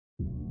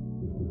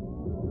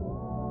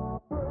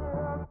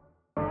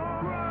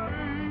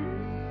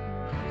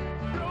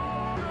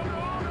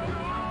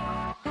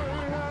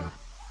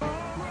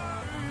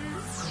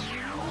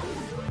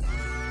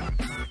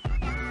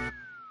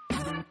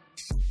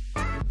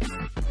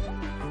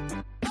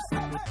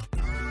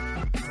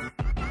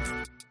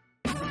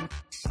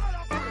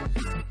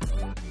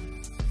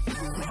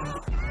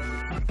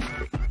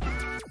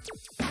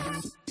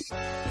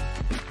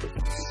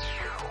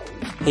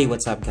Hey,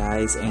 what's up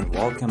guys, and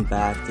welcome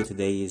back to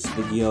today's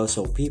video.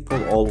 So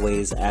people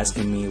always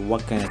asking me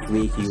what kind of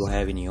tweak you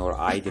have in your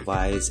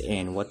iDevice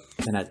and what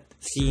kind of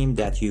theme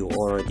that you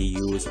already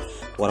use,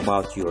 what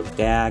about your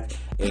DAC,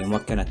 and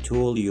what kind of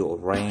tool you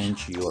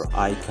arrange your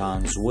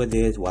icons with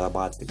it, what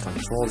about the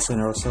control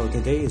center. So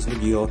today's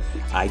video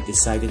I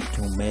decided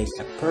to make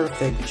a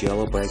perfect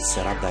jailbreak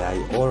setup that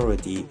I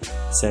already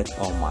set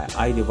on my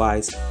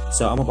iDevice.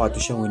 So I'm about to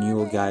show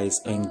you guys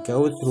and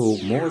go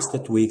through most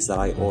of the tweaks that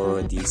I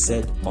already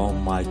set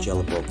on my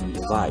jailbroken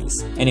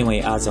device.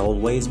 Anyway, as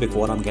always,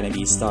 before I'm gonna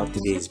start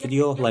today's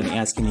video, let me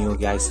asking you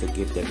guys to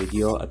give the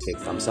video a big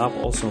thumbs up.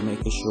 Also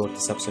make sure to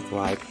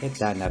subscribe, hit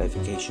that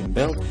notification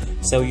bell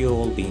so you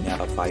will be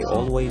notified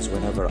always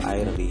whenever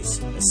I release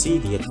a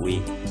Cydia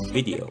tweak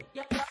video.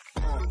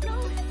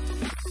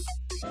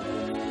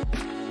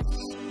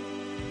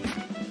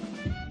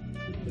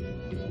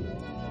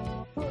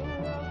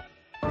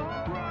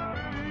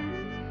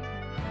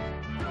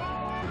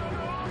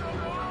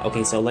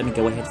 Okay, so let me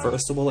go ahead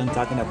first of all and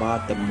talking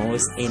about the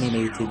most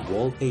animated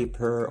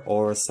wallpaper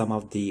or some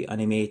of the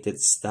animated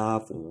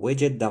stuff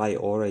widget that I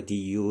already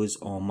use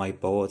on my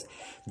both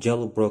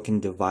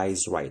jailbroken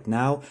device right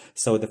now.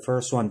 So the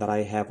first one that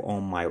I have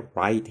on my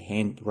right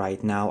hand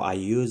right now, I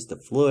use the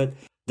FluidDock.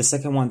 The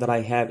second one that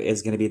I have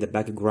is going to be the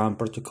background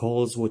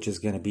protocols, which is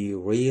going to be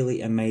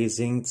really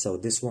amazing. So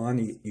this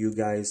one, you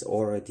guys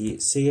already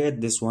see it.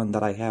 This one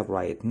that I have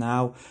right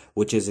now,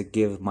 which is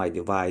give my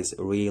device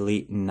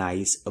really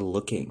nice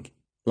looking.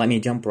 Let me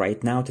jump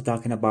right now to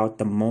talking about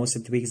the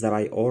most tweaks that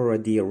I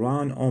already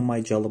run on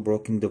my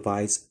jailbroken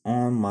device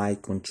on my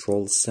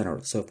control center.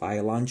 So if I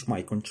launch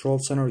my control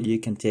center, you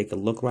can take a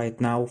look right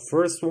now.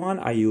 First one,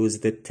 I use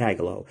the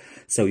Togglow.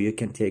 So you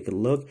can take a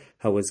look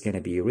how it's going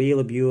to be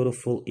really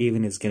beautiful.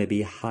 Even it's going to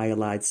be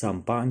highlight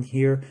some button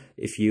here.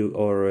 If you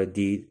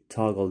already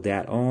toggle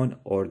that on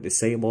or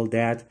disable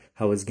that,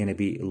 how it's going to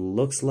be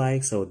looks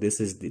like. So this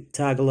is the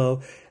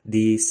Togglow.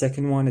 The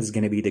second one is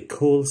going to be the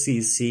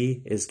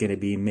CoolCC. Is going to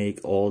be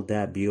make all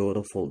that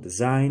beautiful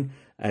design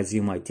as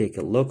you might take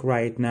a look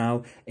right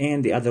now.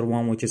 And the other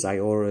one, which is I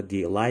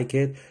already like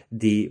it,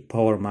 the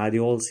power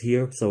modules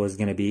here. So it's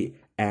going to be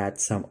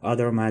add some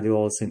other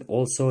modules, and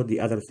also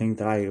the other thing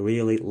that I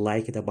really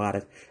like it about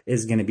it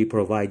is going to be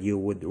provide you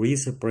with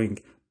respring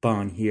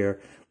button here,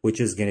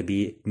 which is going to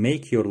be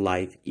make your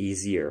life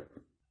easier.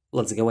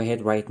 Let's go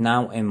ahead right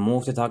now and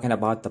move to talking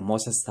about the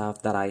most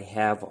stuff that I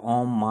have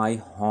on my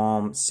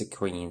home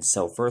screen.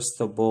 So first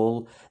of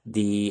all,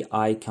 the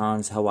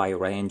icons, how I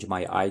arrange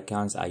my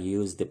icons, I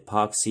use the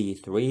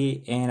Epoxy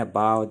 3, and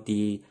about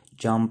the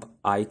jump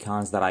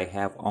icons that I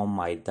have on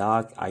my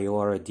dock, I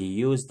already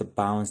use the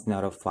Bounce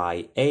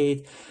Notify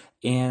 8,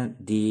 and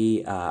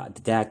the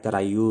DAC that I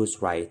use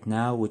right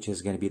now, which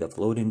is going to be the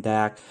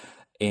FloatingDock,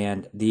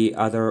 and the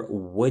other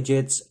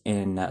widgets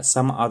and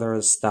some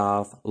other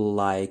stuff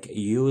like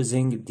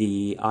using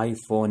the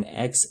iPhone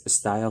X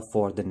style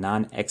for the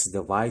non-X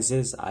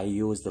devices. I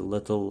use the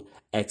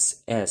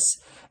LittleXS.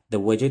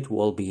 The widget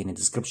will be in the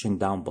description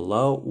down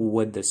below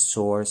with the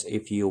source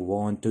if you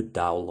want to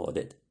download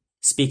it.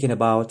 Speaking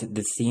about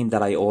the theme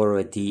that I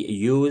already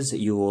use,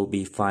 you will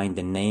be find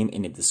the name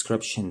in the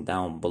description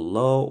down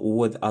below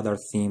with other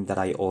theme that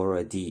I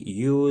already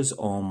use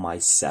on my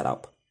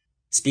setup.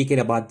 Speaking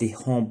about the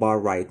home bar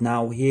right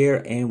now here,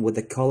 and with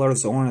the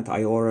colors on it,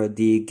 I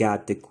already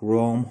got the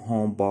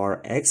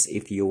GhromaHomeBarX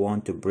if you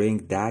want to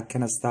bring that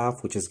kind of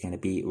stuff, which is going to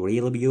be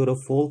really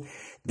beautiful.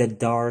 The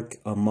dark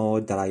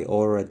mode that I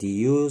already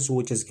use,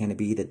 which is going to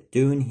be the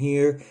Dune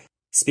here.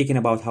 Speaking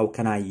about how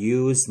can I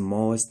use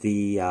most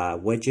the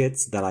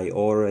widgets that I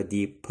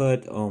already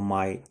put on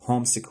my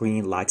home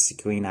screen, lock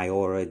screen, I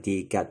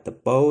already got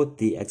both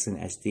the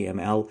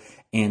XenHTML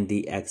and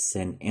the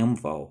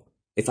XenInfo.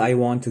 If I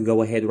want to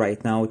go ahead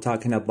right now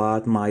talking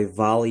about my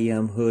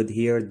volume HUD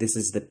here, this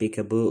is the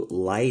Pikabu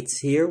Lite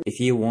here. If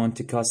you want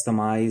to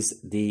customize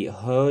the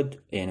HUD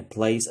and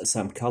place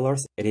some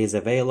colors, it is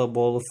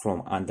available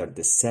from under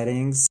the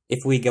settings.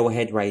 If we go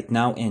ahead right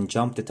now and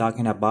jump to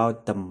talking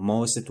about the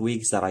most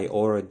tweaks that I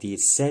already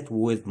set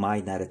with my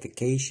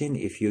notification,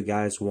 if you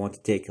guys want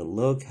to take a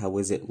look how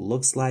is it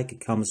looks like, it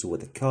comes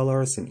with the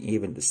colors and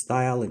even the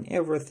style and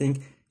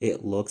everything.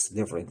 It looks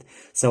different.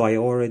 So I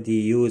already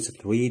use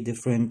 3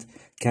 different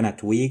kind of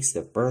tweaks.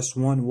 The first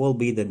one will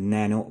be the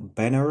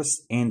Nanobenners,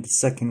 and the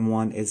second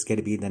one is going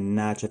to be the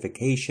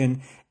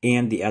Notchification,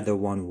 and the other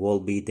one will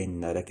be the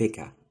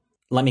Notifica.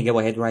 Let me go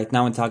ahead right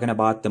now and talking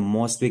about the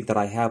most tweak that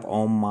I have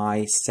on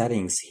my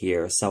settings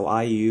here. So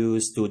I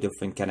use 2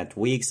 different kind of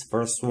tweaks.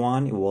 First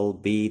one will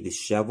be the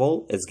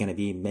shovel. It's going to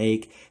be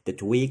make the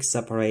tweak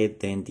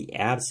separate than the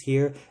apps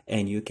here.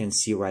 And you can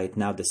see right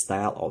now the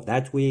style of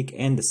that tweak.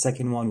 And the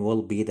second one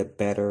will be the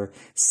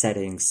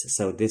BetterSettings.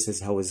 So this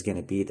is how it's going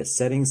to be. The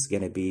settings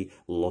going to be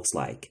looks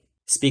like.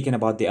 Speaking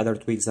about the other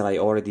tweaks that I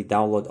already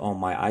download on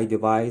my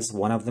iDevice,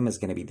 one of them is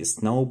going to be the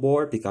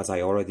Snowboard because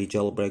I already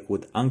jailbreak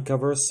with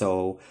Uncover,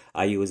 so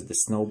I use the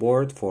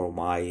Snowboard for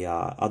my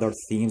other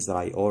themes that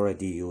I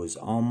already use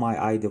on my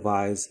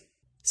iDevice.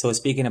 So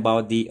speaking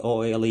about the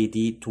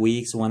OLED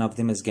tweaks, one of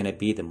them is gonna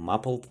be the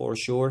maple for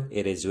sure.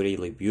 It is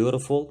really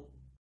beautiful.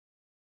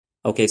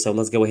 Okay, so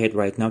let's go ahead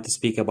right now to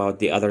speak about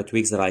the other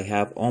tweaks that I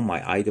have on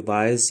my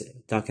iDevice.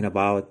 Talking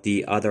about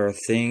the other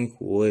thing,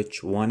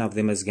 which one of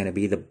them is gonna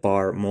be the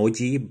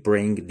BarMoji,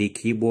 bring the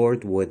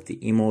keyboard with the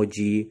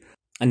emoji.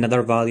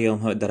 Another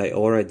volume HUD that I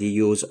already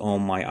use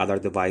on my other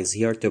device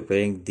here to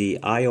bring the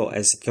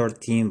iOS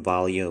 13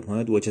 volume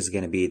HUD, which is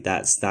gonna be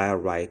that style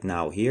right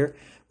now here,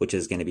 which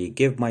is gonna be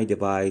give my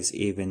device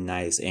even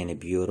nice and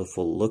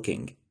beautiful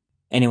looking.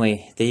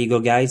 Anyway, there you go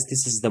guys,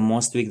 this is the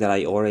most tweak that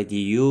I already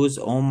use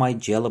on my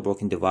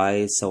jailbroken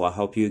device. So I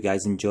hope you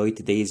guys enjoyed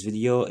today's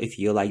video. If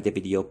you like the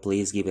video,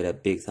 please give it a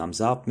big thumbs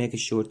up. Make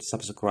sure to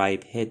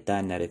subscribe, hit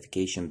that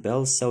notification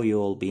bell so you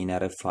will be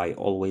notified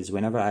always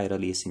whenever I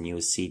release a new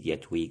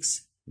Cydia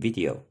tweaks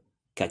video.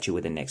 Catch you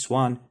with the next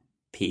one.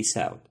 Peace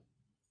out.